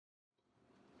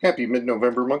Happy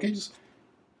mid-November, monkeys!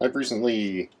 I've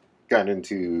recently gotten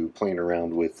into playing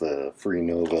around with the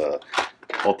Freenove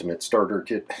Ultimate Starter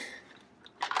Kit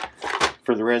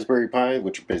for the Raspberry Pi,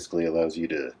 which basically allows you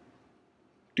to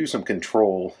do some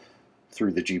control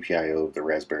through the GPIO of the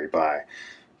Raspberry Pi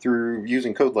through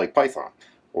using code like Python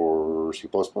or C++,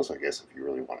 I guess, if you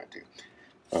really wanted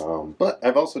to. But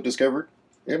I've also discovered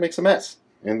it makes a mess,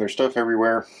 and there's stuff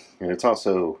everywhere, and it's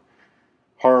also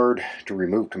hard to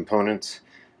remove components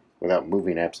without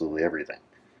moving absolutely everything.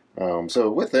 So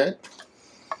with that,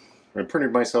 I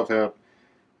printed myself out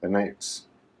a nice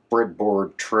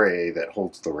breadboard tray that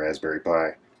holds the Raspberry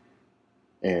Pi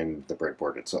and the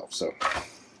breadboard itself. So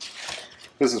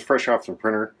this is fresh off the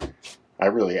printer. I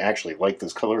really actually like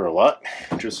this color a lot.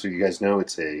 Just so you guys know,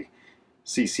 it's a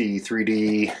CC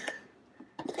 3D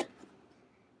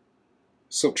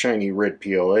silk shiny red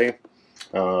PLA.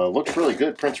 Looks really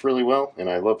good, prints really well, and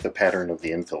I love the pattern of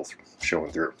the infill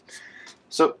showing through.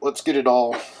 So let's get it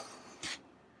all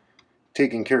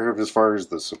taken care of as far as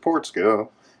the supports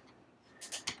go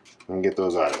and get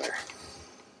those out of there.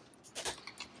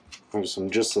 There's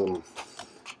just some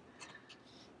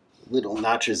little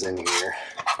notches in here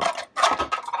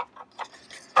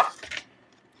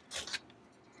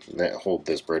that hold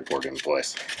this breadboard in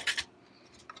place.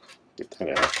 Get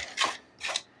that out.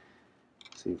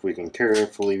 See if we can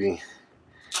carefully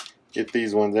get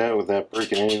these ones out without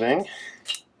breaking anything.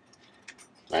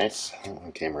 Nice. That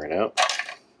one came right out.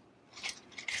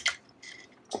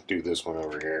 I'll do this one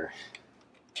over here.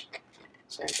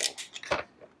 Same thing.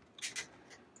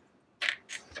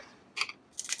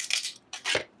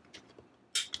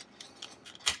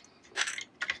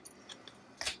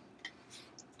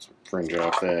 Let's fringe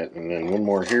off that, and then one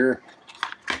more here.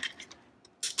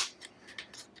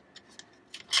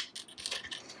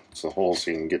 It's a hole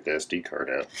so you can get the SD card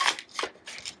out.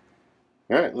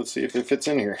 Alright, let's see if it fits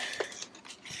in here.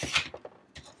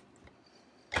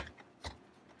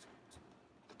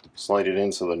 Slide it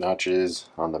in so the notches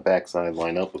on the back side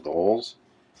line up with the holes.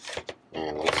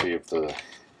 And let's see if the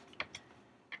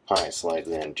Pi slides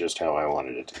in just how I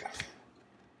wanted it to.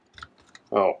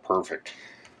 Oh, perfect.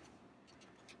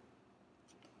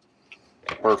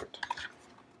 Perfect.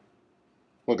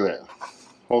 Look at that.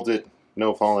 Holds it,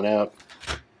 no falling out.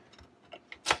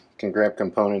 Can grab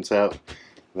components out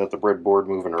without the breadboard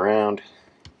moving around.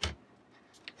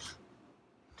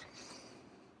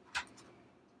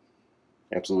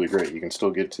 Absolutely great. You can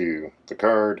still get to the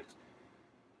card,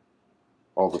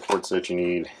 all the ports that you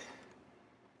need,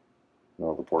 and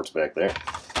all the ports back there.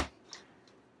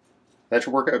 That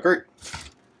should work out great.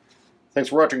 Thanks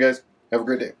for watching, guys. Have a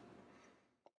great day.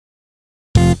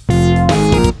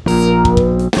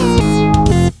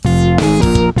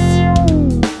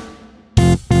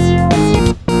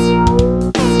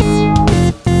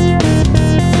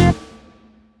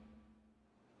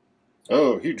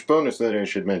 Oh, huge bonus that I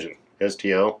should mention.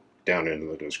 STL, down in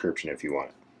the description if you want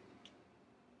it.